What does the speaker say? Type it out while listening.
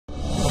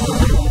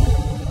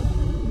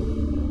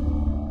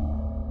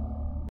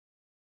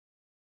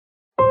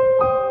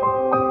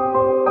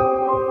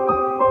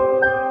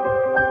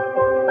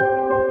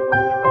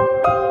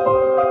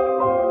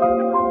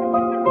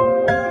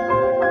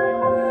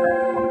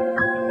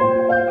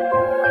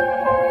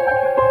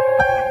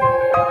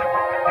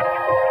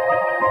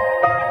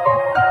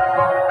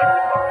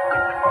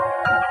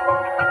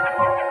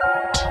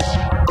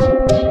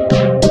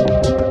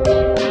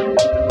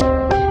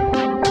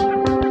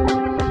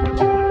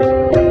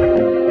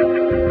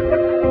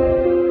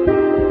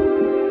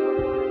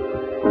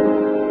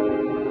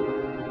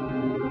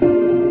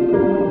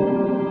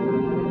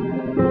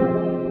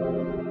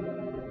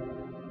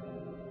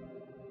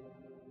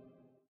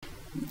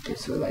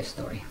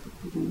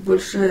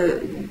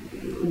Больше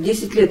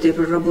 10 лет я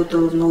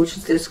проработала в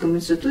научно-исследовательском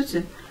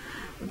институте,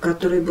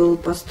 который был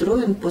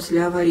построен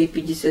после аварии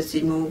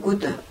 1957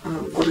 года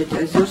в городе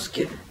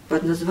Озерске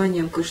под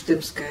названием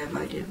Кыштымская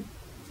авария.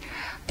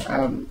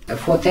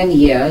 For 10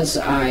 years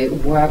I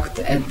worked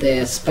at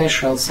the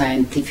Special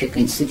Scientific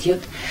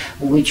Institute,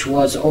 which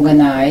was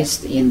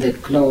organized in the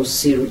close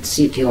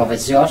city of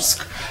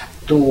Ozersk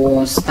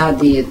to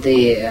study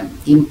the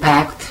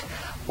impact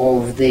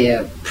of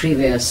the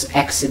previous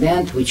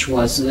accident, which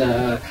is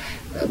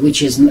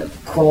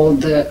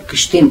called the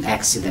Kyshtym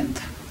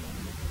accident.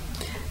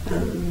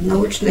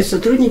 Научные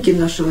сотрудники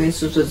нашего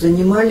института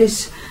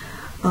занимались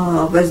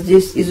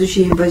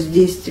изучением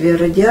воздействия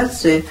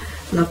радиации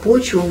на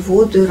почву,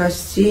 воды,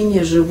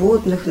 растения,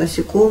 животных,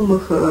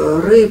 насекомых,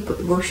 рыб,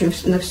 в общем,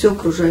 на всю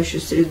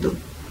окружающую среду.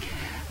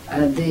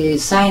 The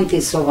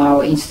scientists of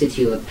our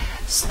institute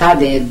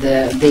studied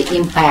the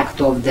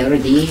impact of the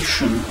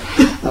radiation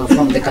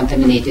from the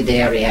contaminated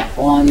area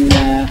on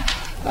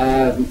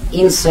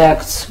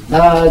insects,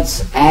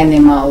 birds,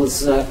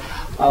 animals,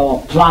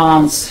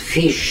 plants,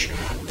 fish.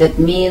 That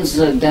means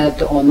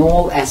that on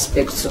all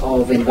aspects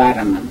of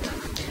environment.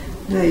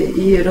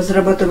 И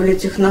разрабатывали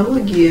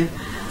технологии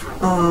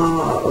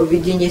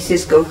ведения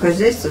сельского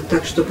хозяйства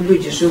так, чтобы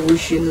люди,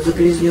 живущие на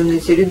загрязненной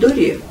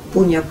территории,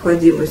 по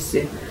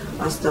необходимости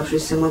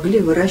оставшиеся, могли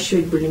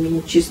выращивать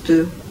более-менее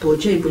чистую,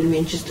 получать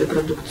более-менее чистую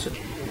продукцию.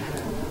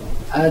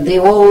 They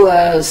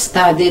all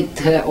studied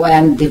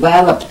and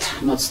developed,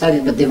 not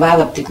studied, but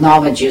developed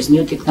technologies,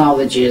 new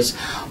technologies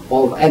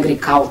of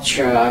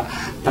agriculture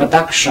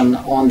production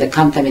on the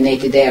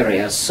contaminated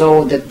areas,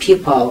 so that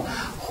people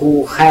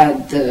who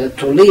had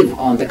to live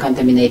on the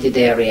contaminated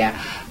area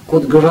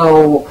could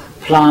grow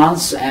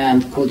plants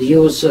and could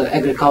use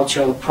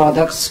agricultural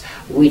products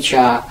which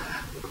are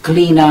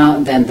cleaner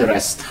than the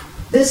rest.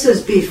 This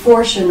is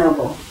before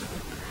Chernobyl.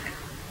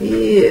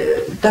 И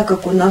так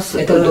как у нас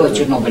это было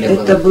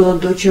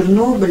до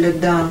Чернобыля,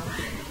 да,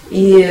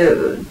 и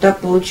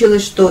так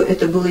получилось, что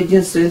это был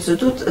единственный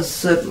институт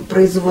с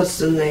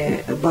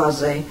производственной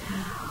базой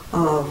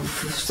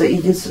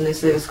единственный в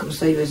Советском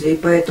Союзе, и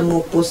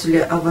поэтому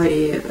после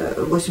аварии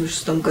в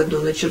 1986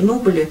 году на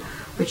Чернобыле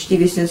почти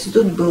весь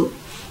институт был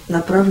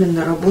направлен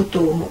на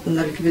работу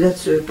на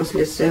ликвидацию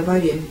последствий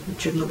аварии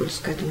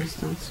Чернобыльской атомной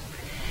станции.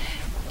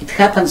 It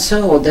happened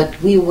so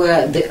that we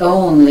were the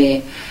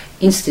only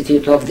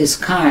institute of this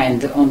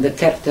kind on the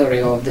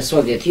territory of the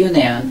Soviet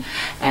Union,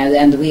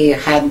 and we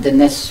had the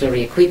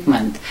necessary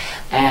equipment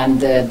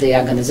and the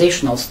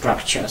organizational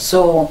structure.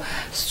 So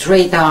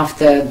straight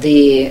after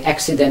the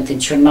accident in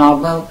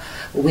Chernobyl,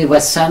 we were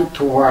sent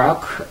to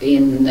work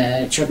in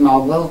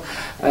Chernobyl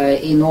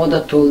in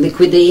order to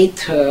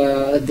liquidate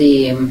to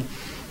do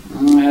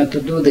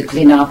the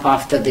cleanup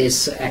after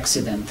this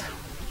accident.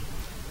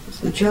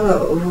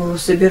 Сначала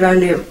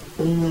собирали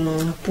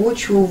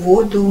почву,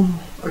 воду,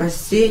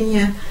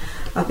 растения,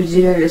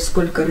 определяли,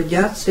 сколько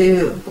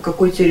радиации, по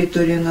какой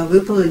территории она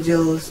выпала,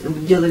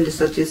 делали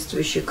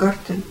соответствующие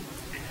карты.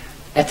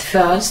 At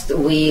first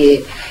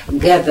we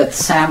gathered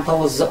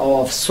samples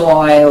of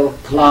soil,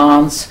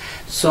 plants,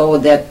 so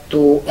that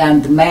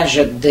and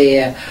measured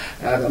the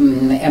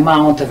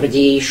amount of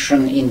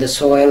radiation in the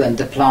soil and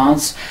the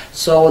plants,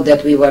 so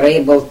that we were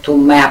able to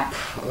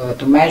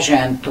measure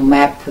and to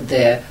map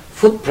the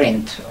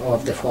footprint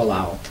of the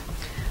fallout.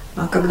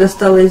 А когда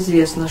стало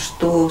известно,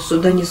 что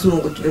сюда не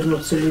смогут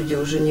вернуться люди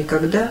уже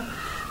никогда,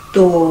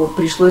 то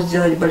пришлось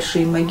делать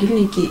большие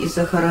могильники и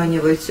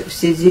захоранивать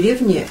все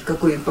деревни,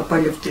 какие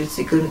попали в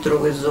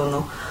 30-километровую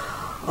зону,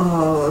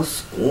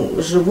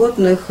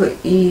 животных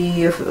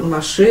и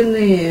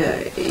машины,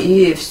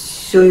 и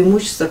все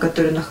имущество,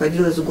 которое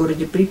находилось в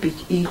городе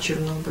Припять и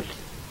Чернобыль.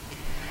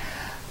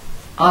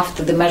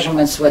 After the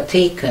measurements were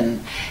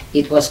taken,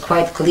 it was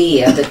quite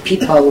clear that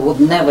people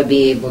would never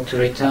be able to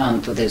return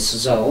to this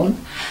zone.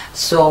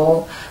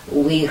 So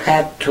we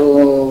had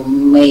to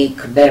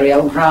make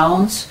burial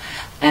grounds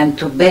and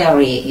to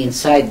bury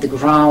inside the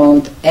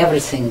ground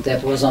everything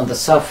that was on the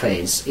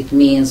surface. It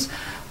means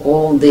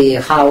all the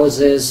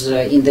houses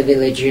in the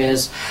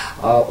villages,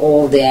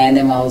 all the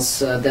animals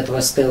that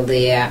were still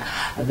there,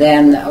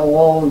 then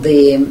all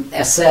the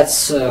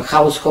assets,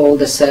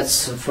 household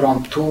assets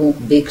from two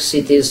big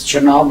cities,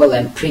 Chernobyl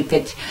and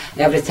Pripyat,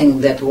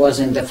 everything that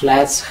was in the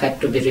flats had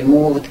to be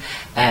removed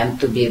and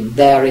to be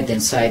buried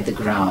inside the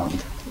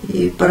ground.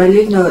 И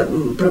параллельно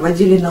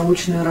проводили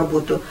научную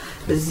работу.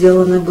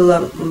 Сделана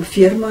была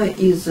ферма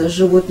из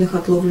животных,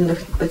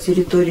 отловленных по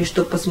территории,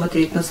 чтобы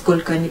посмотреть,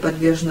 насколько они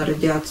подвержены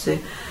радиации.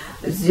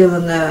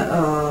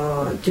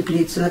 Сделаны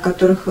теплицы, на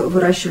которых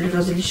выращивали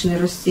различные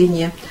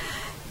растения,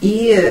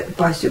 и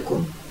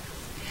пасеку.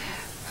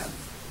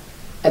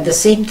 At the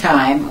same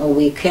time,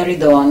 we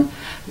carried on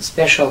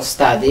special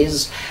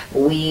studies.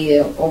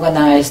 We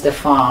organized a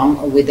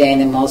farm with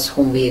animals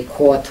whom we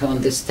caught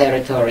on this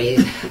territory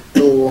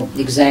to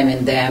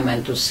examine them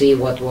and to see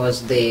what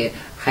was the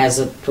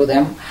hazard to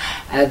them.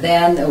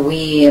 Then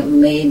we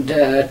made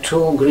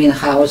 2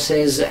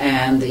 greenhouses,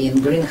 and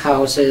in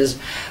greenhouses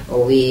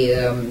we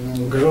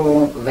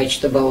grew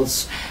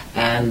vegetables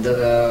and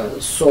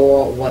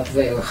saw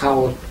whether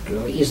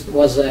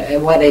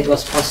it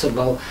was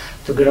possible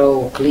to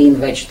grow clean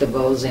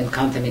vegetables in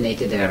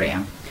contaminated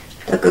area.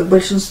 Так как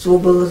большинство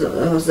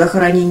было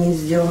захоронений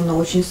сделано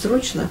очень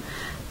срочно,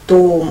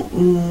 то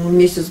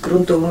вместе с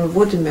грунтовыми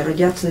водами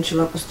радиация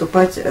начала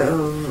поступать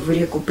в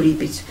реку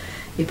Припять,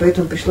 и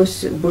поэтому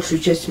пришлось большую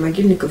часть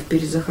могильников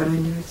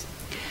перезахоранивать.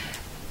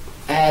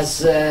 As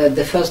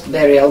the first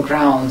burial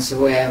grounds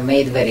were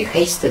made very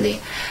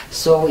hastily,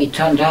 so it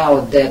turned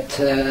out that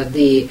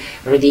the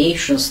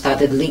radiation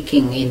started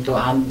leaking into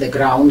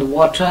underground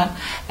water,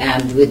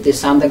 and with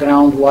this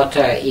underground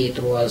water it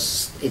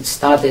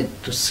started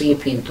to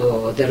seep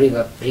into the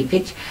river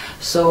Pripyat,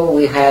 so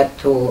we had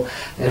to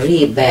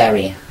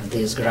rebury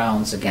these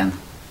grounds again.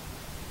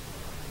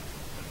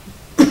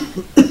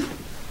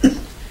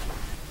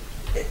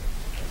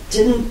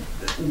 Didn't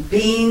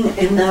being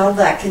in all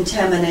that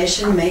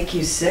contamination make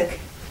you sick?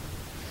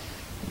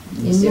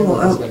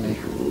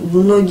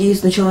 Многие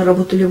сначала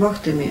работали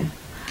вахтами,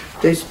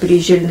 то есть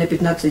приезжали на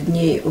 15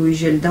 дней,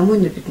 уезжали домой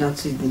на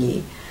 15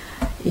 дней.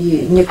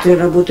 И некоторые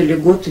работали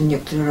год, и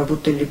некоторые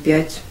работали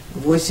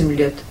 5-8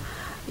 лет.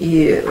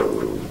 И,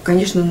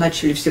 конечно,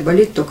 начали все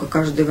болеть, только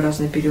каждый в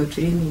разный период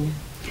времени.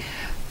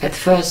 At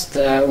first,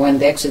 when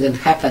the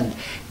accident happened,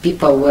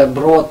 people were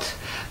brought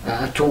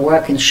to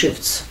work in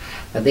shifts.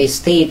 They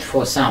stayed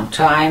for some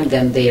time,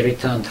 then they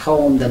returned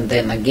home,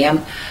 then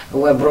again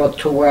were brought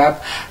to work.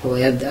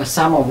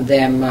 Some of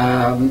them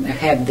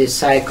had this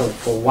cycle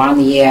for 1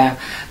 year.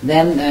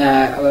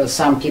 Then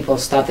some people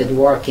started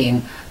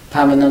working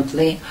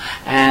permanently,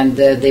 and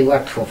they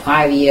worked for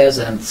 5 years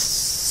and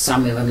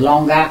some even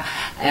longer.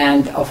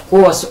 And of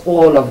course,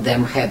 all of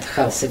them had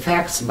health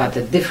effects, but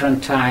at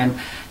different time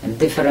and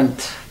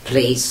different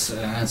place,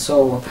 and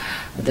so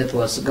that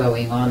was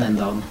going on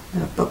and on.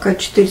 Пока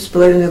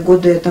 4,5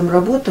 года я там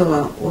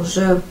работала,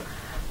 уже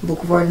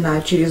буквально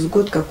через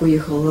год, как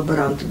уехал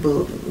лаборант,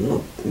 был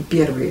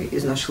первый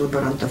из наших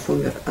лаборантов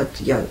умер от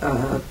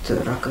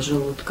рака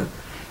желудка.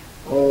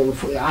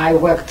 I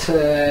worked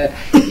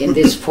in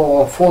this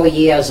for 4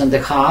 years and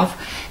a half,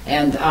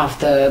 and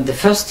after the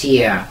first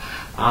year,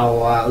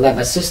 our lab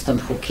assistant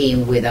who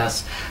came with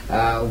us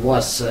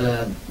was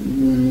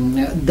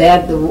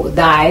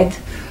died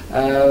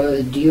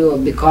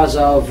because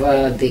of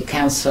the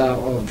cancer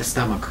of the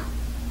stomach.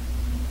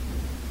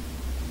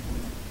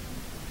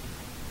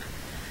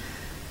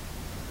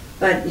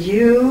 But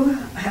you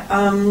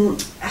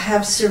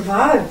have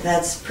survived.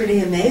 That's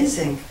pretty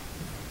amazing.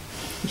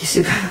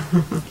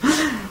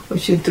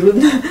 Очень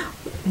трудно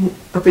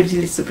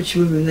определиться,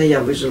 почему именно я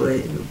выжила.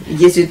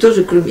 Если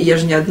тоже, я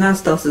же не одна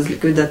осталась из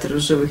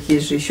ликвидаторов живых,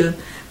 есть же еще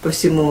по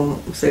всему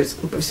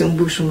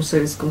бывшему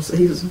Советскому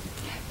Союзу.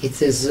 It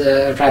is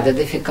rather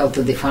difficult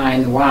to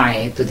define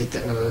why,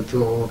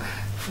 to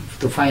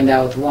find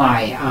out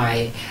why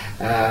I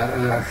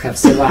have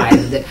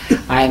survived.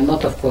 I am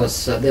not, of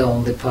course, the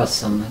only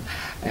person.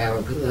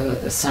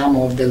 Some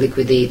of the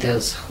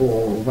liquidators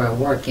who were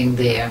working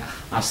there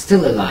are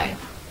still alive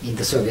in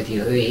the Soviet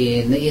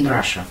Union, in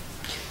Russia.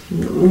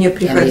 Мне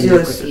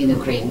приходилось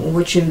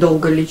очень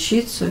долго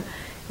лечиться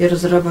и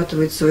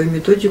разрабатывать свою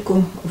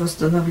методику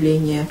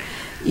восстановления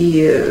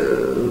и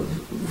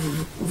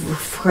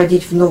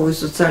входить в новую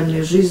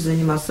социальную жизнь,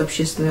 заниматься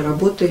общественной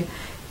работой.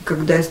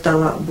 Когда я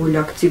стала более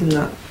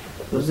активно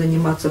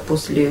заниматься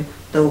после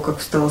того, как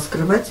встала с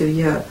кровати,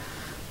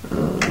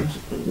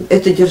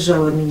 это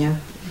держало меня.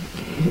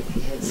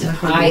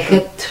 I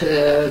had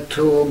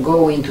to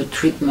go into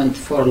treatment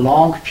for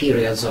long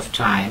periods of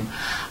time.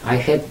 I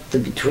had to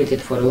be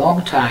treated for a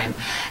long time,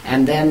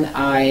 and then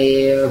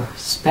I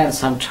spent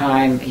some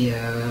time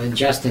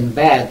just in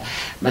bed,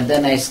 but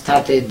then I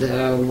started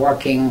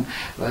working.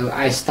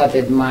 I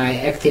started my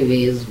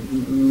activity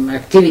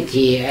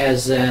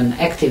as an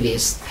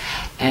activist,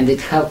 and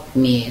it helped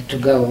me to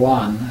go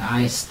on.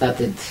 I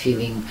started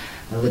feeling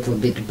a little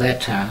bit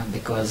better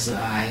because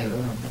I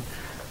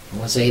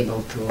was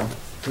able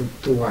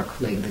to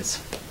work like this.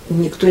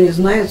 Никто не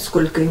знает,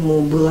 сколько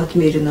ему было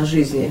отмерено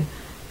жизни.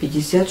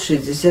 50,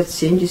 60,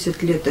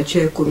 70 лет, а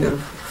человек умер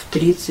в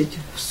 30,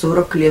 в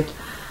 40 лет.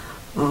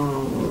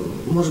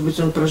 Может быть,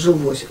 он прожил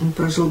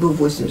бы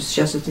 80.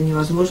 Сейчас это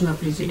невозможно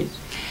определить.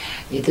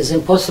 It is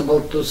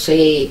impossible to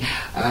say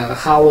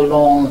how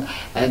long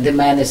the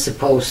man is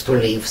supposed to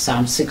live,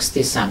 some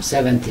 60, some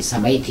 70,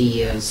 some 80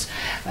 years.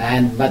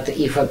 But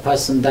if a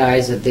person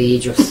dies at the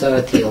age of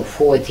 30 or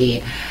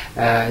 40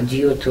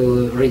 due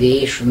to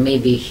radiation,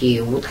 maybe he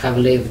would have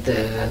lived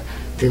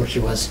till he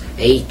was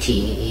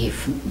 80,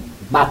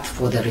 but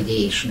for the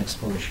radiation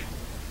exposure.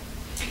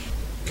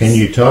 Can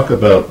you talk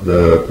about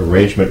the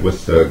arrangement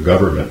with the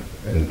government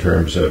in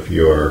terms of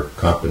your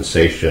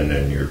compensation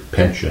and your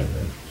pension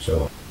and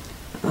so on?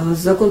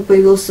 Закон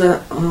появился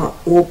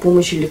о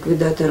помощи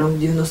ликвидаторам в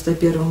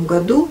 1991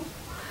 году,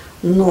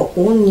 но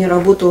он не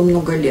работал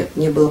много лет,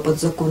 не было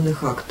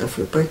подзаконных актов.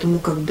 И поэтому,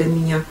 когда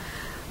меня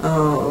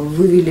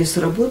вывели с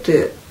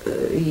работы,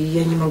 и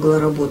я не могла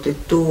работать,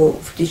 то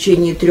в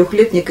течение 3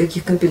 лет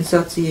никаких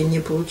компенсаций я не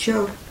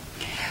получала.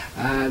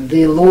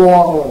 The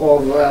law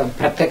of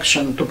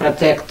protection to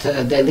protect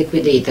the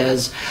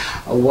liquidators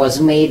was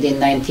made in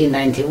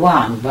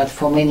 1991, but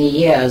for many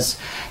years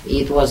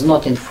it was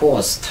not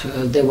enforced.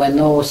 There were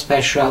no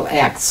special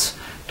acts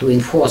to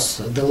enforce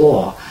the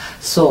law.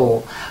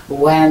 So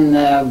when,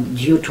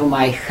 due to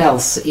my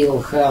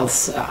ill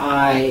health,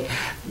 I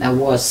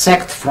was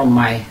sacked from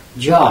my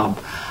job,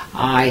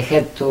 I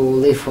had to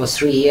live for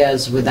 3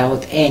 years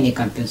without any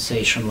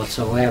compensation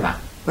whatsoever.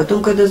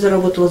 Потом, когда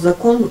заработал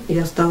закон,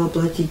 я стала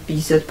платить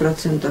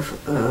 50%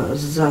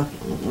 за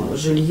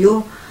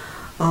жилье,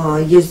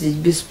 ездить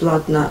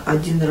бесплатно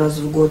 1 раз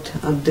в год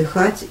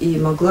отдыхать и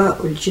могла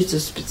лечиться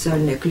в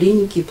специальной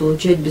клинике и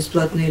получать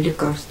бесплатные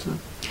лекарства.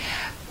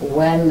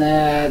 When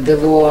the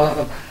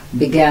law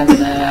began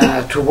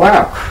to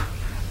work,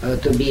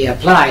 to be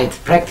applied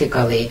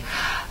practically,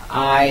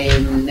 I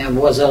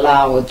was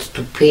allowed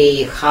to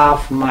pay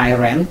half my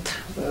rent,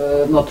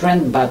 not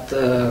rent, but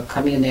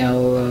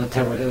communal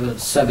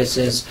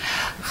services,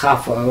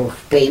 half of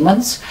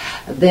payments.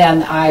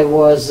 Then I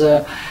was,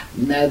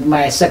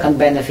 my second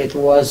benefit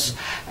was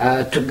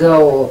to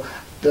go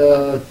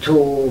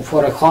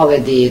for a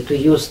holiday, to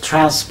use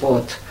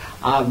transport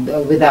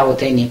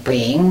without any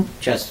paying,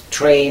 just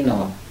train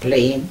or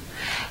plane,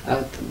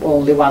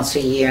 only once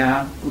a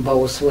year,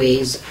 both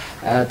ways,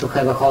 to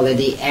have a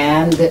holiday.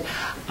 And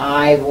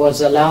I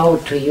was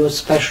allowed to use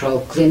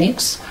special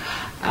clinics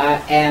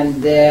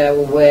and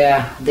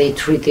where they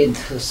treated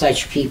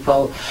such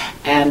people,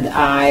 and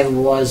I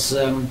was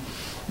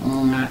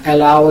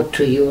allowed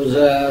to use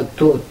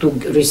to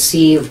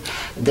receive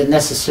the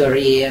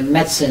necessary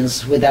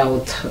medicines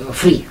without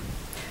free.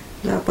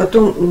 Да,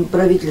 потом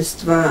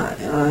правительство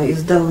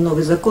издало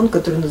новый закон,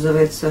 который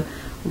называется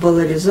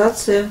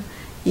 «Валоризация»,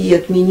 и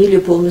отменили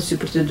полностью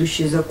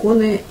предыдущие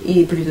законы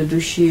и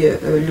предыдущие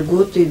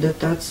льготы и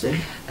дотации.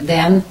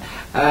 Then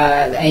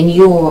a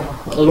new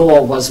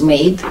law was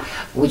made,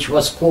 which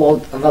was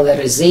called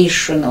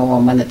valorization or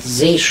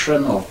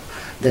monetization, or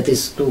that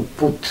is to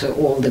put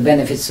all the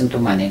benefits into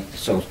money,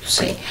 so to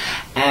say.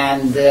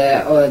 And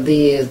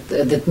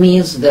that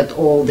means that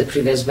all the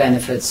previous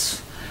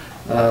benefits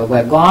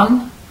were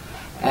gone.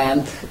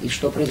 And и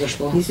что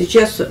произошло? И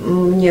сейчас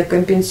мне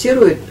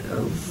компенсируют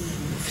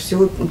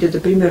всего где-то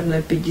примерно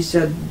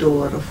 $50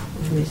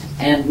 в месяц.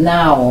 And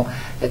now,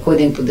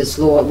 according to this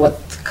law, what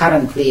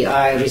currently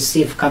I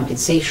receive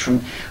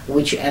compensation,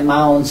 which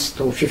amounts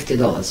to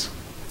 $50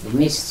 в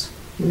месяц.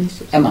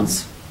 A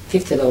month.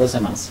 $50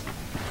 a month.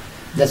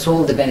 That's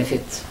all the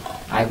benefits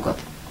I've got.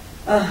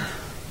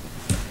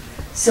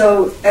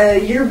 So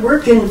your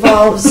work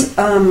involves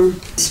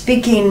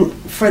speaking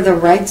for the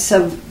rights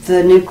of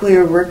the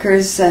nuclear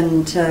workers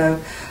and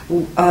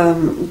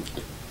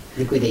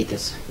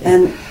Liquidators.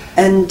 And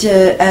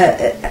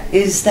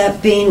is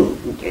that being?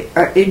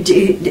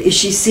 Is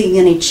she seeing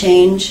any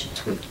change?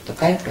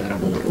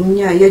 У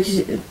меня я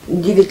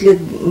 9 лет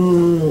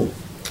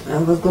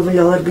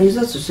возглавляла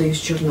организацию «Союз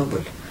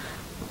Чернобыль».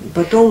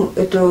 Потом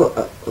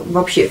это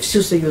вообще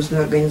всю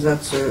союзную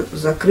организацию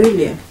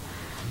закрыли.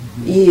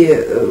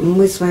 И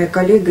мы с моей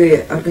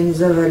коллегой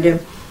организовали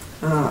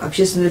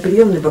общественные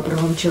приемные по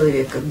правам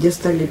человека, где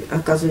стали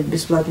оказывать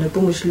бесплатную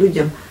помощь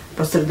людям,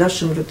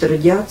 пострадавшим от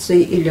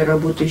радиации или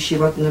работающие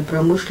в атомной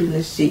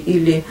промышленности,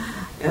 или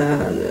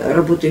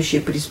работающие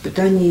при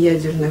испытании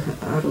ядерных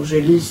оружий,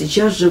 или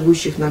сейчас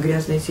живущих на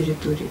грязной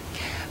территории.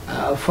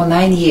 For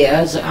 9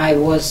 years, I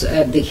was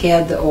at the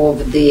head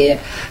of the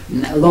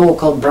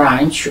local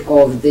branch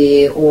of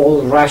the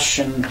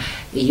All-Russian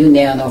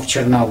Union of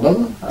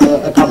Chernobyl,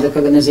 a public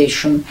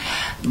organization.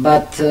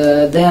 But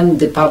then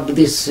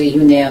this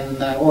union,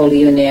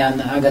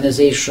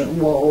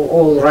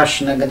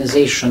 All-Russian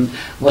organization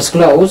was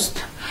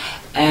closed,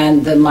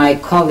 and my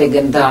colleague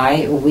and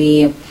I,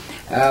 we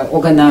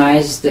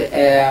organized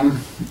a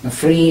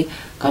free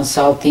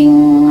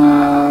consulting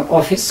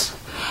office.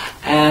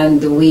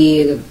 And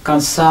we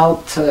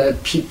consult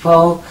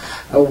people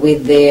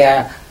with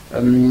their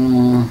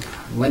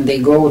when they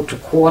go to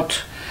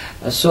court,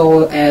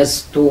 so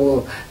as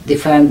to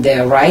defend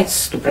their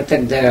rights, to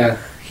protect their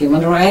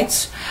human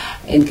rights,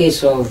 in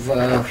case of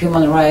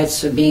human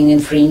rights being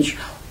infringed,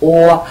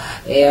 or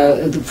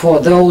for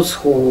those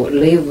who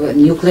live,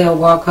 nuclear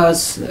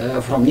workers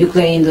from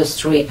nuclear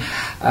industry,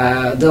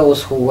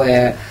 those who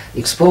were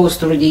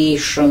exposed to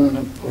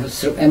radiation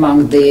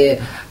among the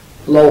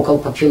local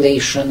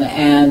population,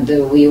 and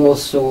we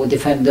also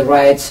defend the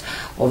rights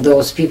of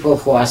those people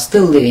who are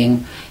still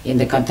living in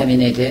the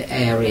contaminated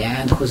area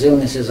and whose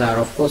illnesses are,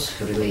 of course,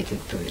 related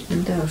to it.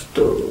 Да,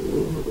 что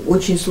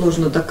очень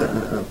сложно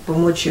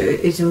помочь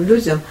этим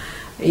людям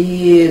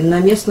и на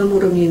местном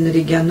уровне, и на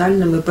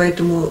региональном, и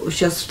поэтому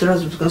сейчас в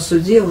Страсбургском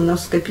суде у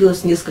нас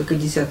скопилось несколько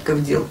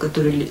десятков дел,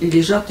 которые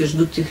лежат и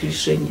ждут их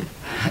решения.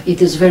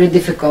 It is very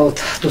difficult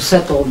to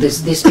settle this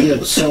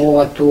dispute,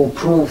 so to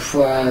prove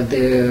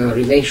the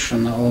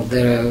relation of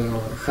the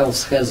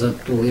health hazard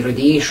to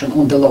irradiation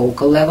on the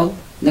local level.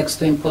 next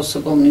to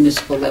impossible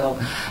municipal level,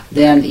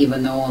 then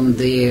even on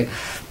the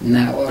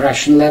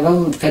Russian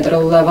level,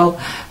 federal level.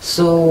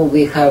 So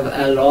we have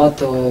a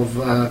lot of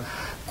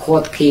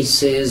court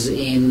cases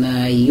in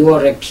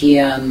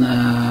European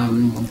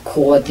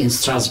court in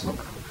Strasbourg.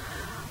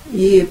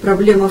 И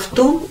проблема в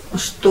том,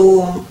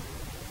 что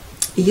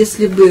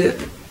если бы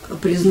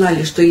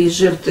признали, что есть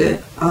жертвы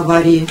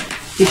аварии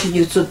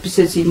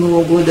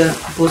 1957 года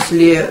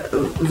после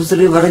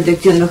взрыва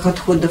радиоактивных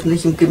отходов на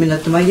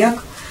химкомбинат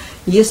 «Маяк»,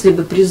 если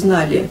бы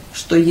признали,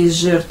 что есть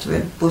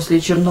жертвы после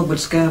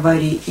Чернобыльской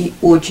аварии и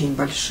очень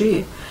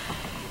большие,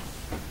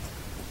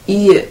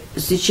 и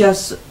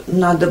сейчас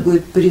надо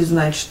будет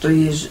признать, что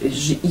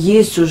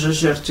есть уже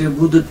жертвы,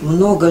 будут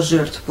много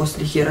жертв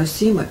после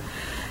Хиросимы,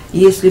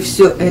 если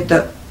все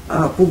это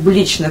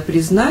публично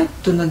признать,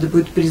 то надо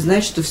будет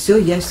признать, что вся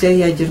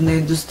ядерная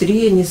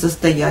индустрия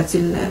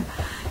несостоятельная,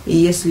 и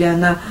если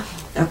она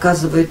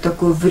оказывает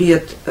такой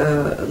вред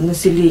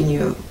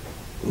населению,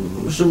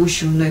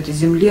 живущему на этой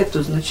земле,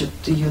 то значит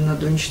ее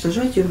надо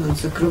уничтожать, ее надо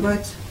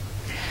закрывать.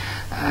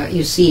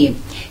 You see,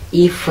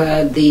 if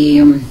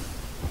the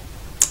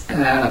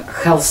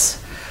health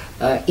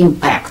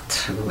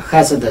impact,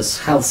 hazardous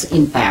health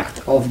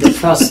impact of the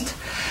first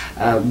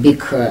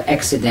big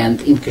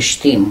accident in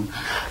Kashtim,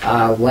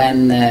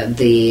 when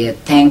the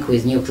tank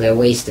with nuclear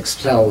waste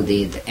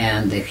exploded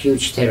and the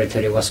huge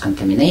territory was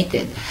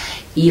contaminated,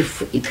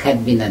 if it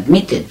had been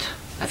admitted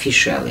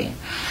officially,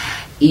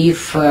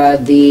 if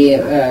the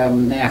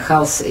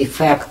health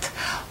effect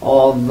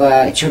of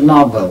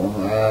Chernobyl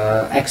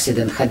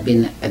accident had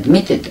been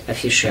admitted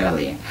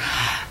officially,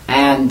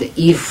 and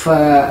if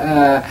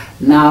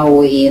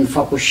now in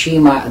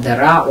Fukushima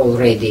there are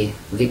already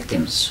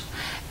victims,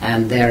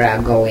 and there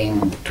are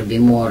going to be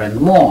more and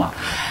more,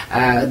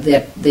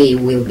 that they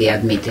will be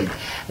admitted,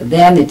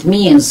 then it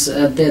means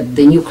that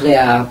the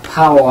nuclear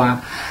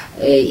power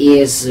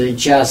is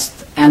just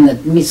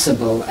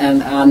inadmissible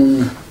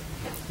and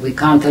we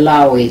can't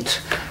allow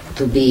it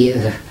to be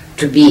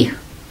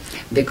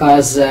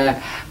because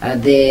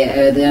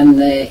then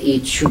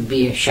it should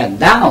be shut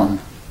down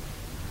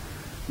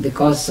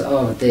because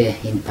of the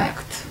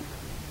impact.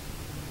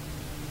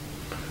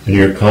 And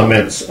your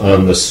comments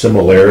on the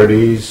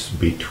similarities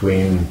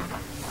between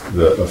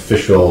the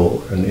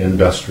official and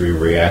industry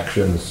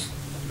reactions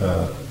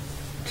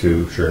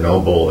to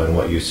Chernobyl and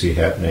what you see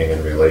happening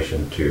in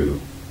relation to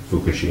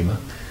Fukushima?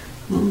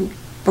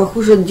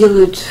 Похоже,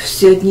 делают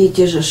все одни и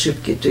те же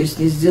ошибки, то есть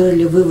не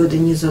сделали выводы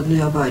ни из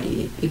одной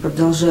аварии и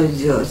продолжают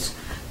делать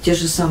те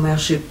же самые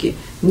ошибки.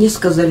 Не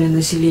сказали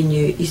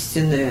населению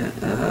истины,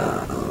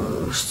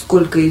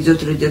 сколько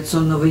идет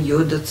радиационного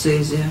йода,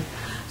 цезия.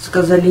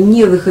 Сказали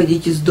не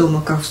выходить из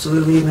дома, как в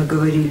свое время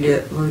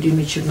говорили во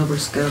время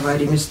Чернобыльской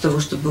аварии, вместо того,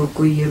 чтобы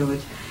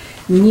эвакуировать.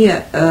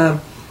 Не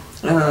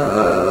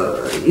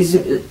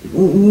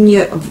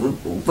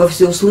во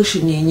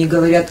всеуслышание не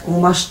говорят о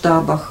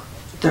масштабах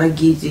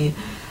трагедии,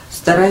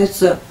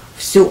 стараются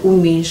все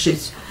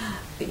уменьшить.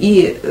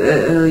 И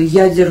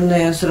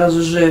ядерная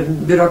сразу же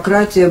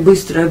бюрократия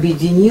быстро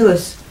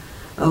объединилась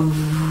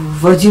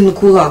в один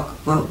кулак,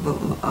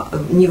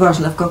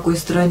 неважно в какой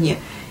стране.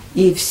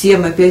 И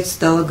всем опять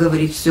стало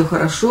говорить, все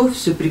хорошо,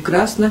 все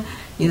прекрасно,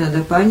 не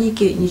надо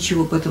паники,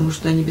 ничего, потому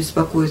что они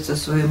беспокоятся о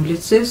своем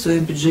лице, в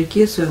своем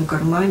пиджаке, в своем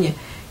кармане.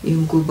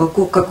 Им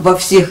глубоко, как во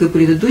всех и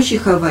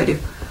предыдущих авариях,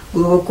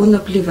 глубоко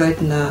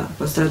наплевать на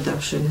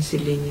пострадавшее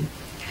население.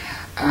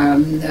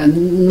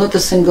 Not a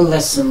single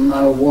lesson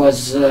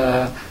was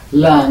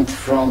learned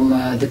from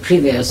the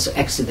previous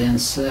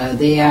accidents.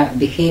 They are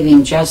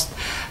behaving just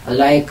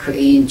like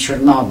in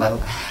Chernobyl.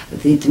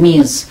 It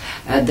means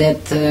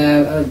that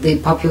the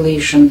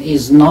population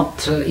is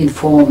not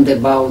informed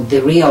about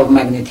the real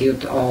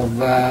magnitude of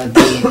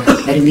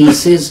the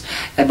releases,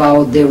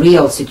 about the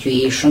real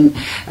situation.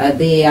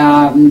 They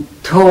are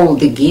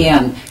told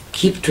again,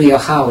 keep to your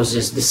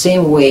houses, the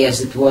same way as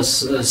it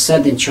was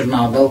said in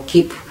Chernobyl,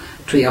 keep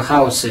to your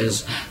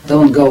houses,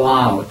 don't go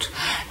out,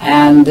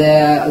 and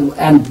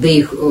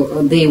they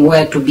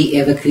were to be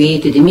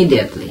evacuated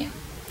immediately,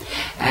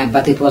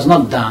 but it was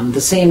not done.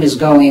 The same is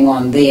going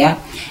on there,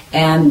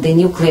 and the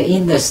nuclear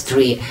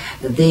industry,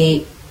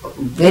 they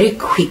very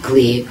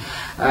quickly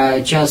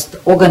just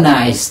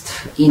organized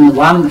in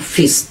one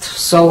fist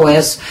so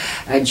as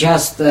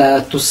just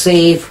to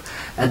save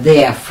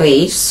their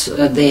face,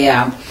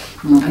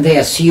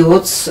 their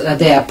suits,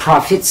 their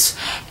profits,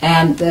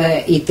 and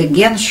it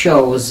again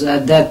shows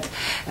that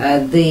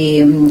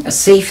the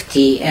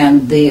safety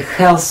and the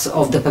health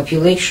of the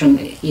population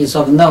is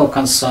of no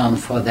concern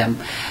for them.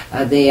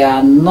 They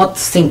are not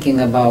thinking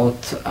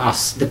about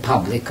us, the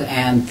public,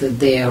 and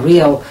their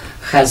real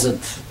hazard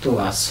to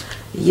us.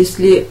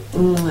 Если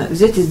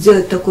взять и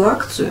сделать такую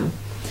акцию,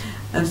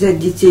 взять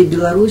детей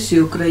Белоруссии,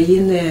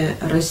 Украины,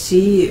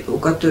 России, у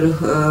которых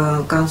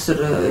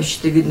канцер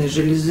щитовидной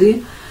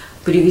железы,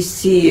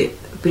 привести,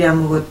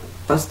 прямо вот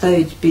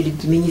поставить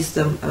перед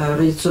министром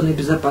радиационной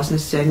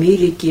безопасности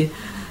Америки,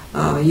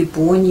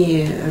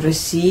 Японии,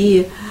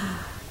 России,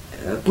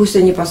 пусть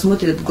они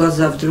посмотрят в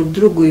глаза друг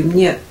другу, и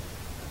мне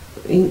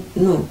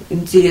ну,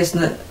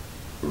 интересно,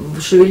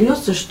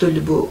 шевельнется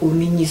что-либо у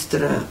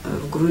министра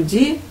в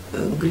груди,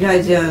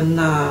 глядя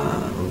на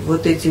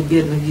вот этих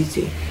бедных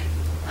детей?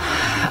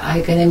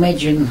 I can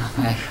imagine,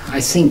 I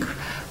think,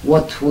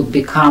 what would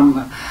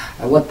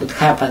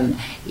happen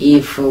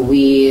if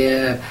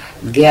we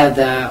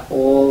gather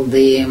all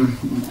the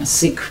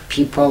sick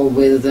people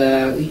with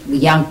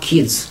young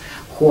kids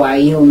who are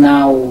ill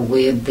now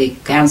with the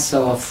cancer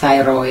of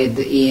thyroid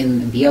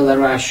in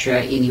Belarus,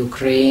 in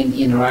Ukraine,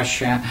 in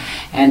Russia,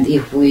 and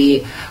if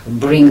we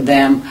bring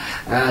them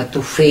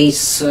to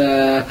face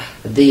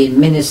the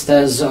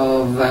ministers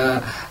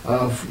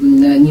of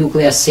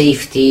nuclear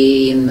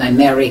safety in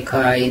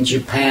America, in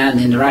Japan,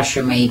 in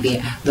Russia,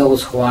 maybe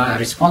those who are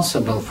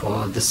responsible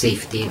for the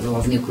safety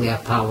of nuclear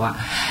power,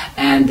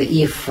 and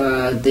if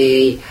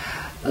they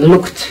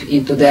looked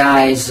into the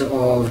eyes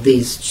of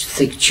these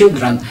sick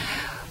children,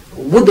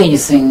 would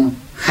anything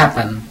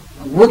happen?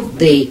 Would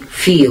they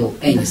feel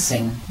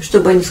anything? Что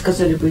бы они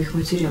сказали бы их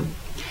матерям?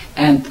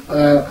 And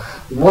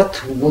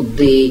what would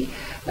they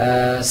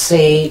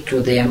say to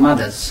their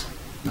mothers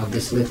of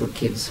these little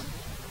kids?